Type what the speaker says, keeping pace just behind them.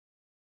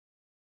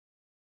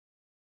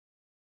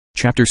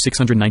Chapter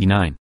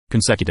 699,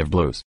 Consecutive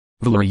Blows.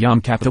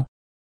 Valerium Capital?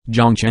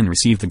 Jiang Chen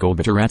received the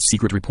Gold-Bitter Rat's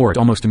secret report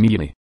almost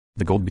immediately.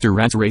 The Gold-Bitter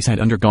Rat's race had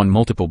undergone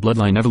multiple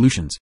bloodline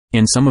evolutions,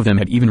 and some of them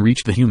had even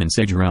reached the human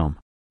sage realm.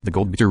 The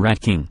Gold-Bitter Rat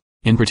King,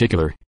 in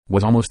particular,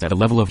 was almost at a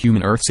level of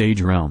human Earth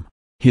sage realm.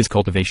 His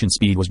cultivation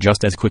speed was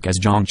just as quick as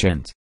Jiang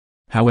Chen's.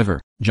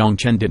 However, Jiang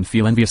Chen didn't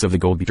feel envious of the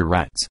Gold-Bitter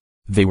Rats.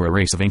 They were a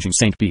race of ancient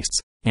saint beasts,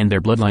 and their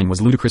bloodline was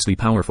ludicrously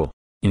powerful.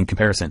 In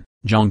comparison,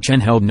 Jiang Chen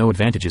held no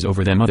advantages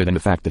over them other than the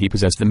fact that he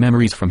possessed the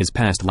memories from his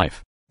past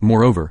life.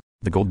 Moreover,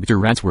 the Gold-Bitter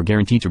Rats were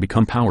guaranteed to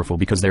become powerful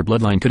because their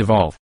bloodline could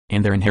evolve,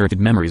 and their inherited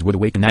memories would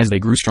awaken as they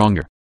grew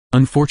stronger.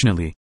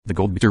 Unfortunately, the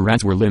Gold-Bitter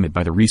Rats were limited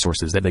by the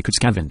resources that they could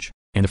scavenge,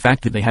 and the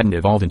fact that they hadn't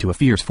evolved into a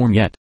fierce form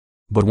yet.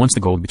 But once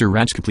the Gold-Bitter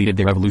Rats completed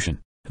their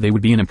evolution, they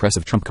would be an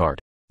impressive trump card.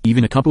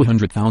 Even a couple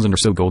 100,000 or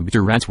so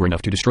Gold-Bitter Rats were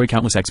enough to destroy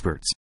countless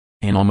experts.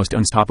 An almost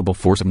unstoppable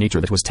force of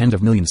nature that was tens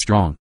of millions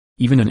strong.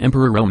 Even an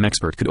Emperor Realm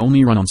expert could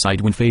only run on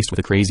side when faced with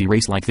a crazy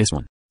race like this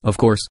one. Of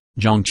course,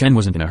 Jiang Chen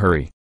wasn't in a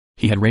hurry.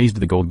 He had raised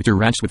the Gold-Bitter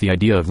Rats with the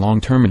idea of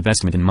long-term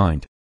investment in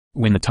mind.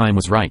 When the time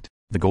was right,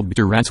 the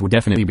Gold-Bitter Rats would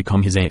definitely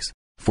become his ace.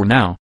 For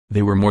now,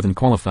 they were more than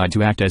qualified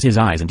to act as his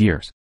eyes and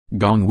ears.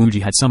 Gong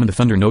Wuji had summoned the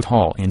Thunder Note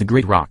Hall and the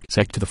Great Rock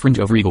sect to the fringe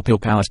of Regal Pill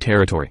Palace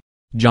territory.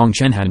 Jiang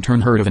Chen had in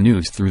turn heard of the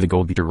news through the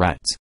Gold-Bitter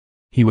Rats.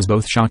 He was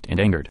both shocked and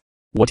angered.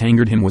 What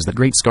angered him was that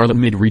Great Scarlet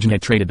Mid-Region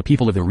had traded the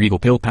people of the Regal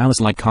Pill Palace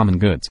like common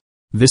goods.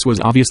 This was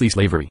obviously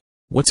slavery.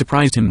 What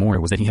surprised him more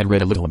was that he had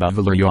read a little about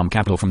Valerium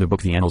Capital from the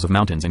book The Annals of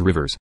Mountains and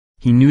Rivers.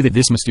 He knew that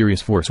this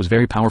mysterious force was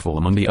very powerful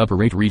among the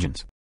upper 8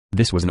 regions.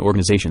 This was an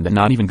organization that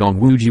not even Gong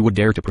Wuji would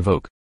dare to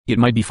provoke. It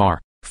might be far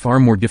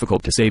more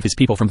difficult to save his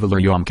people from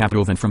Valerium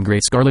Capital than from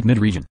Great Scarlet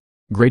Mid-Region.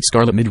 Great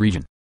Scarlet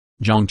Mid-Region.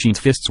 Jiang Chen's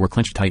fists were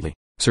clenched tightly.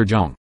 Sir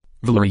Jiang,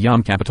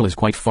 Valerium Capital is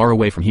quite far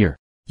away from here.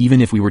 Even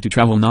if we were to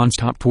travel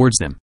non-stop towards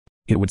them,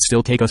 it would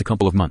still take us a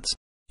couple of months.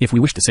 If we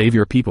wish to save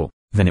your people,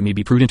 then it may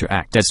be prudent to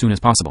act as soon as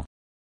possible.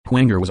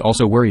 Huanger was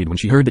also worried when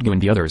she heard that you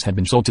and the others had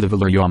been sold to the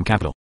Valerium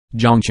Capital.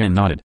 Jiang Chen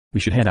nodded. We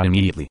should head out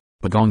immediately,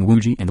 but Gong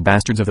Wuji and the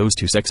bastards of those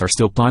 2 sects are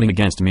still plotting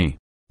against me.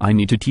 I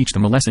need to teach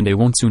them a lesson they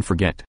won't soon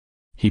forget.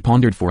 He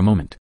pondered for a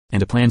moment,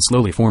 and a plan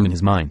slowly formed in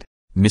his mind.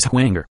 Miss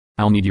Huanger,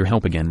 I'll need your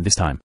help again this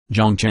time.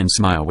 Jiang Chen's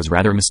smile was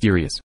rather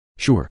mysterious.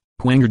 Sure.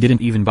 Huanger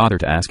didn't even bother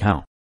to ask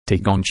how.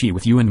 Take Gongqi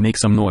with you and make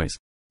some noise.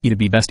 It'd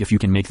be best if you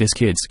can make this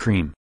kid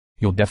scream.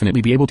 You'll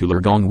definitely be able to lure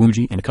Gong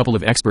Wuji and a couple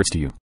of experts to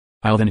you.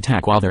 I'll then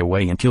attack while they're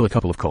away and kill a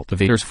couple of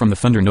cultivators from the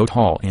Thunder Note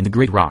Hall and the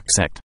Great Rock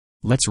sect.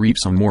 Let's reap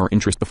some more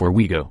interest before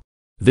we go.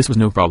 This was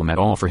no problem at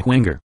all for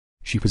Huanger.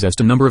 She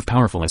possessed a number of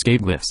powerful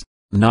escape glyphs.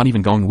 Not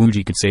even Gong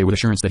Wuji could say with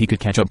assurance that he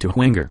could catch up to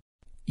Huanger.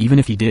 Even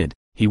if he did,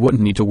 he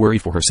wouldn't need to worry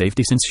for her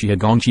safety since she had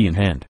Gongqi in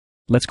hand.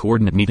 Let's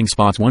coordinate meeting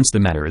spots once the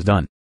matter is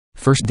done.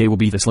 First day will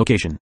be this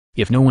location.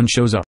 If no one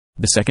shows up,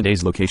 the second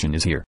day's location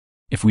is here.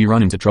 If we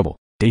run into trouble,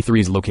 day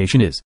 3's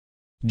location is.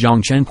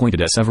 Jiang Chen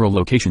pointed at several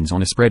locations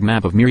on a spread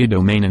map of Myriad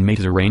Domain and made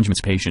his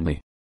arrangements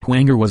patiently.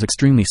 Huanger was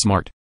extremely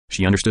smart.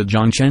 She understood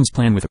Jiang Chen's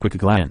plan with a quick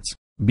glance.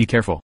 Be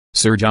careful,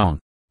 Sir Jiang.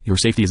 Your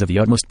safety is of the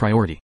utmost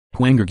priority.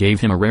 Huanger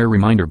gave him a rare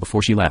reminder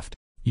before she left.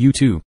 You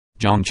too,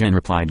 Jiang Chen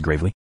replied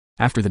gravely.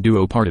 After the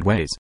duo parted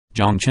ways,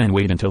 Jiang Chen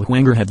waited until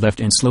Huanger had left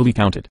and slowly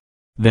counted.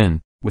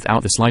 Then,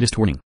 without the slightest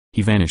warning,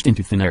 he vanished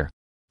into thin air.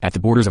 At the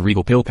borders of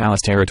Regal Pill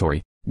Palace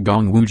territory,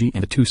 Gong Wuji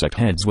and the 2 sect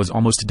heads was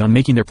almost done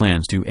making their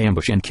plans to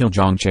ambush and kill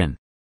Jiang Chen.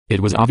 It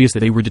was obvious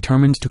that they were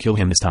determined to kill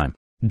him this time.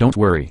 Don't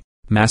worry,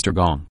 Master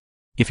Gong.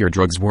 If your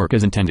drugs work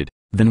as intended,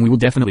 then we will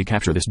definitely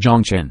capture this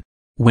Jiang Chen.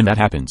 When that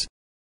happens.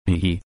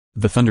 Hehe.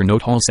 The Thunder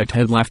Note Hall sect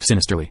head laughed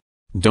sinisterly.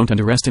 Don't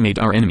underestimate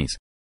our enemies.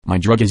 My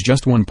drug is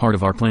just one part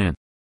of our plan.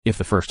 If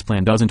the first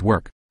plan doesn't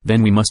work,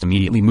 then we must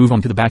immediately move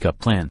on to the backup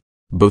plan.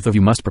 Both of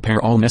you must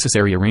prepare all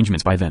necessary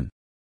arrangements by then.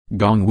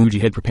 Gong Wuji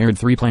had prepared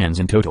 3 plans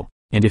in total,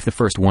 and if the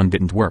first one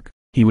didn't work,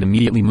 he would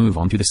immediately move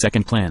on to the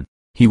second plan.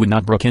 He would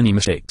not brook any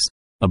mistakes.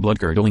 A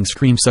blood-curdling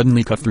scream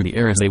suddenly cut through the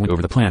air as they went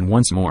over the plan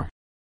once more.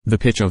 The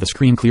pitch of the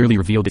scream clearly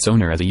revealed its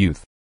owner as a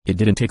youth. It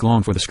didn't take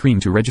long for the scream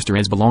to register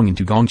as belonging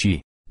to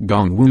Gongqi.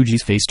 Gong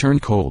Wuji's face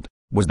turned cold.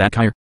 Was that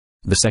Kair?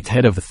 The sect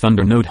head of the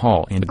Thunder Note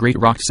Hall and the Great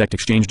Rock sect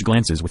exchanged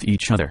glances with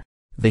each other.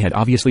 They had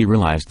obviously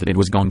realized that it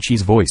was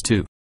Gongqi's voice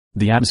too.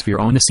 The atmosphere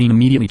on the scene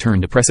immediately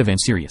turned oppressive and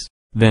serious.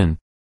 Then,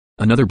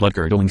 another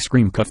blood-curdling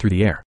scream cut through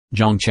the air.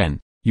 Jiang Chen,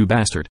 you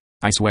bastard,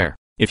 I swear,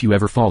 if you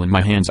ever fall in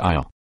my hands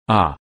I'll.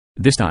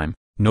 This time,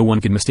 no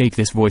one could mistake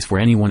this voice for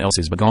anyone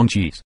else's but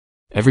Gongqi's.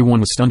 Everyone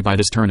was stunned by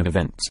this turn of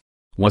events.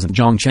 Wasn't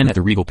Jiang Chen at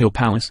the Regal Pill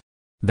Palace?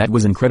 That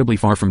was incredibly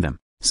far from them,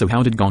 so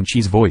how did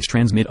Gongqi's voice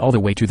transmit all the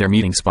way to their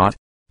meeting spot?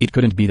 It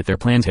couldn't be that their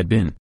plans had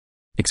been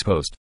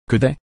exposed,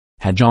 could they?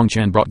 Had Jiang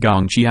Chen brought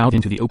Gongqi out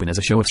into the open as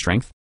a show of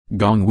strength?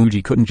 Gong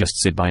Wuji couldn't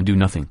just sit by and do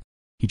nothing.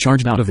 He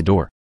charged out of the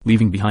door,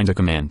 leaving behind a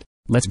command.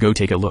 Let's go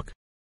take a look.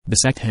 The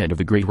sect head of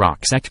the Great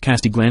Rock sect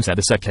cast a glance at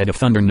the sect head of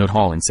Thunder Note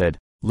Hall and said,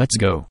 let's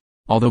go.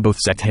 Although both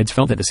sect heads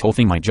felt that this whole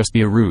thing might just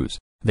be a ruse,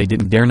 they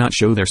didn't dare not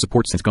show their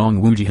support since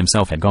Gong Wuji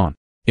himself had gone.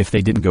 If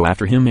they didn't go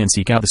after him and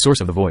seek out the source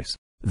of the voice,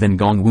 then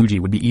Gong Wuji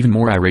would be even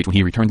more irate when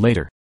he returned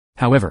later.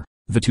 However,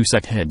 The two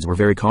sect heads were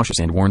very cautious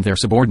and warned their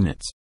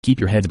subordinates, "Keep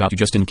your heads about you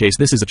just in case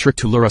this is a trick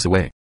to lure us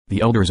away."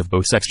 The elders of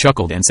both sects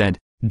chuckled and said,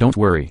 "Don't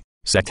worry,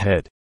 sect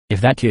head.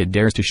 If that kid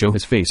dares to show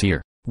his face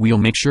here, we'll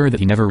make sure that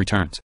he never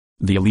returns."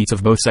 The elites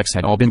of both sects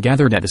had all been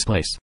gathered at this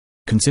place.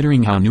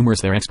 Considering how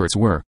numerous their experts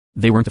were,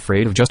 they weren't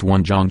afraid of just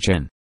one Jiang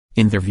Chen.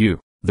 In their view,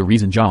 the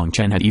reason Jiang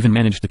Chen had even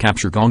managed to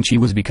capture Gongqi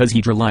was because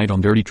he'd relied on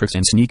dirty tricks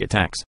and sneak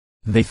attacks.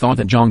 They thought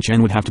that Jiang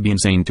Chen would have to be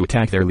insane to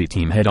attack their elite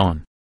team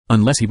head-on.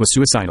 Unless he was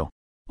suicidal.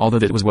 Although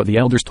that was what the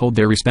elders told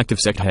their respective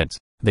sect heads,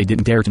 they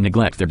didn't dare to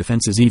neglect their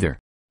defenses either.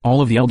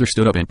 All of the elders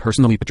stood up and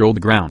personally patrolled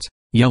the grounds,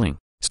 yelling,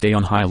 "Stay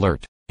on high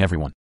alert,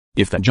 everyone.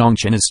 If that Jiang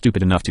Chen is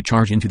stupid enough to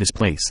charge into this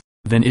place,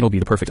 then it'll be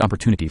the perfect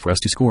opportunity for us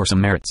to score some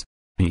merits.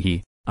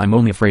 I'm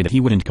only afraid that he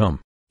wouldn't come.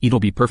 It'll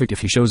be perfect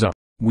if he shows up.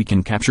 We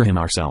can capture him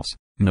ourselves."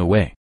 No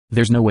way.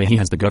 There's no way he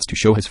has the guts to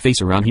show his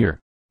face around here.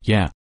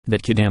 Yeah,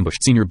 that kid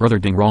ambushed senior brother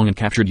Ding Rong and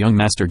captured young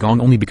Master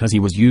Gong only because he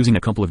was using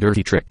a couple of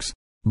dirty tricks.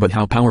 But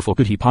how powerful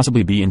could he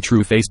possibly be in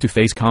true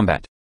face-to-face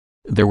combat?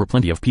 There were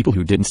plenty of people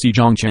who didn't see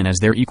Jiang Chen as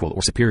their equal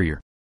or superior.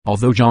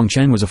 Although Jiang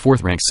Chen was a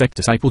fourth-rank sect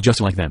disciple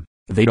just like them,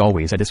 they'd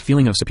always had this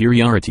feeling of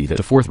superiority that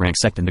a fourth-rank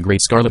sect in the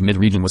Great Scarlet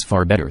Mid-region was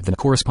far better than a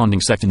corresponding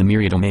sect in the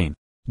Myria domain.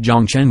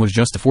 Jiang Chen was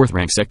just a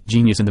fourth-rank sect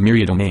genius in the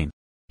Myria domain.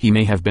 He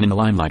may have been in the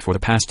limelight for the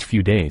past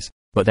few days,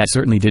 but that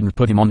certainly didn't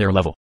put him on their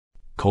level.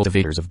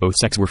 Cultivators of both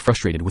sects were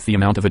frustrated with the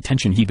amount of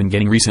attention he'd been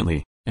getting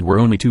recently, and were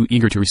only too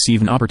eager to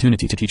receive an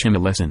opportunity to teach him a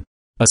lesson.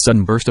 A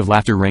sudden burst of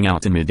laughter rang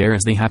out in midair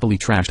as they happily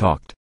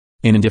trash-talked.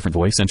 An indifferent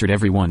voice entered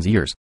everyone's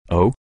ears.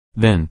 "Oh?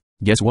 Then,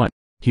 guess what?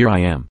 Here I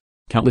am."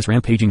 Countless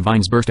rampaging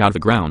vines burst out of the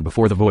ground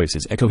before the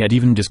voice's echo had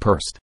even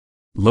dispersed.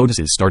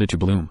 Lotuses started to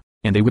bloom,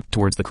 and they whipped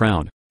towards the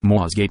crowd,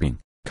 maws gaping.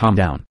 "Calm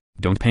down.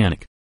 Don't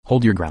panic.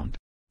 Hold your ground.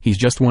 He's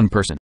just one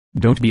person.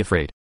 Don't be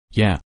afraid.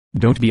 Yeah,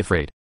 don't be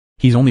afraid.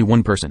 He's only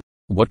one person.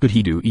 What could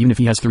he do even if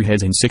he has 3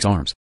 heads and 6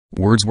 arms?"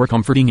 Words were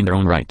comforting in their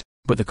own right,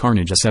 but the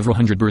carnage several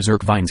hundred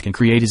berserk vines can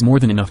create is more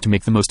than enough to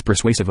make the most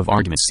persuasive of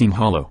arguments seem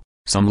hollow.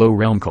 Some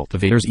low-realm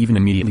cultivators even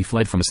immediately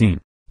fled from the scene.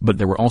 But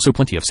there were also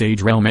plenty of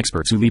sage realm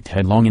experts who leaped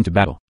headlong into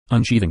battle,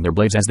 unsheathing their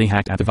blades as they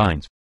hacked at the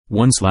vines.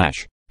 1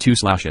 slash, 2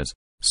 slashes.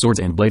 Swords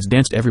and blades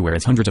danced everywhere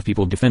as hundreds of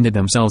people defended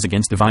themselves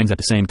against the vines at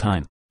the same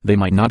time. They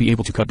might not be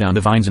able to cut down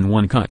the vines in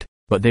one cut,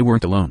 but they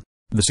weren't alone.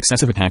 The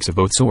successive attacks of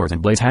both swords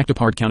and blades hacked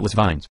apart countless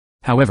vines.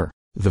 However,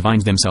 the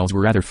vines themselves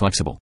were rather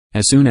flexible.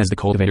 As soon as the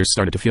cultivators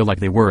started to feel like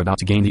they were about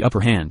to gain the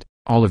upper hand,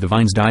 all of the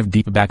vines dived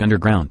deep back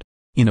underground.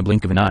 In a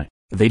blink of an eye,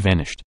 they'd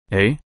vanished.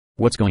 "Eh?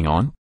 What's going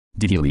on?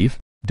 Did he leave?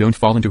 Don't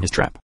fall into his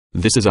trap.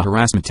 This is a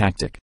harassment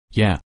tactic.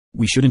 Yeah,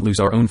 we shouldn't lose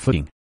our own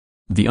footing."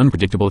 The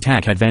unpredictable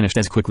attack had vanished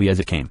as quickly as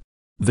it came.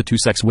 The two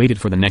sects waited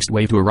for the next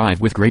wave to arrive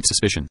with great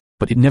suspicion,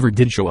 but it never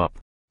did show up.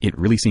 It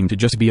really seemed to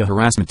just be a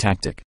harassment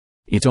tactic.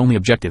 Its only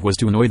objective was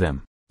to annoy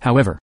them.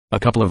 However, a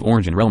couple of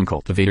Origin Realm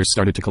cultivators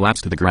started to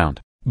collapse to the ground.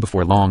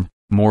 Before long,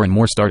 more and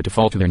more started to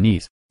fall to their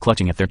knees,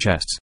 clutching at their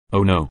chests.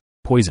 "Oh no,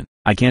 poison.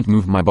 I can't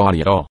move my body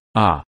at all.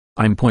 Ah,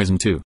 I'm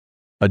poisoned too."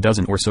 A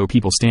dozen or so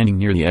people standing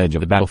near the edge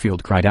of the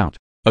battlefield cried out.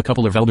 A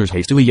couple of elders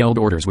hastily yelled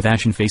orders with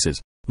ashen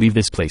faces. "Leave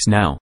this place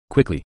now,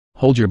 quickly.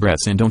 Hold your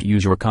breaths and don't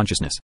use your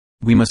consciousness.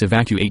 We must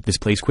evacuate this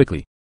place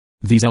quickly."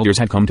 These elders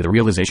had come to the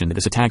realization that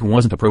this attack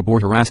wasn't a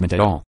pro-board harassment at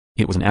all.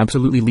 It was an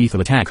absolutely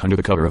lethal attack under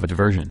the cover of a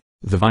diversion.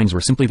 The vines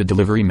were simply the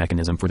delivery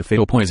mechanism for the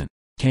fatal poison.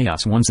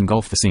 Chaos once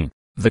engulfed the scene.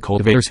 The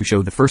cultivators who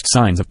showed the first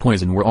signs of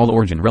poison were all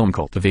Origin Realm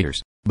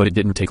cultivators, but it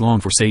didn't take long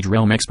for Sage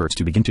Realm experts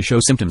to begin to show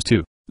symptoms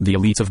too. The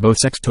elites of both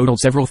sects totaled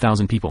several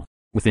thousand people.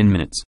 Within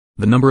minutes,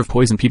 the number of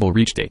poisoned people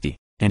reached 80,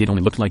 and it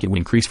only looked like it would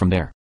increase from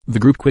there. The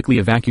group quickly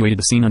evacuated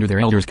the scene under their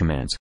elders'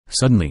 commands.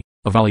 Suddenly,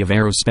 a volley of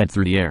arrows sped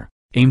through the air,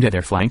 aimed at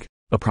their flank,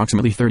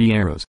 approximately 30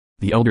 arrows.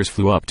 The elders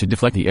flew up to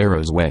deflect the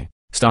arrows away,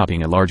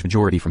 stopping a large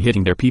majority from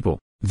hitting their people.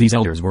 These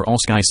elders were all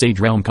Sky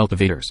Sage Realm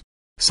cultivators.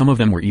 Some of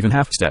them were even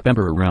half-step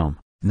Emperor Realm.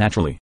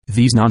 Naturally,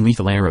 these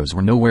non-lethal arrows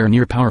were nowhere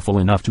near powerful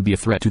enough to be a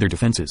threat to their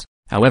defenses.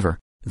 However,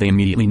 they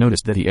immediately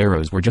noticed that the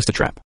arrows were just a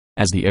trap.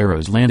 As the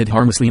arrows landed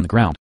harmlessly in the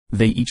ground,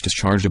 they each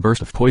discharged a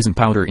burst of poison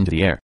powder into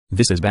the air.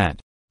 "This is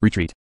bad.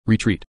 Retreat,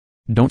 retreat.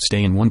 Don't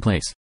stay in one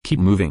place, keep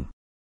moving."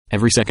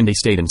 Every second they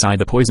stayed inside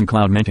the poison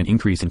cloud meant an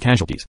increase in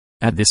casualties.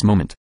 At this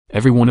moment,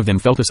 every one of them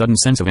felt a sudden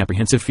sense of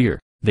apprehensive fear.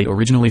 They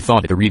originally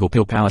thought that the Regal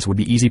Pill Palace would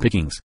be easy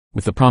pickings,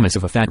 with the promise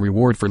of a fat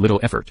reward for little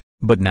effort.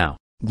 But now,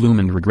 gloom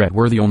and regret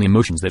were the only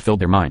emotions that filled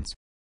their minds.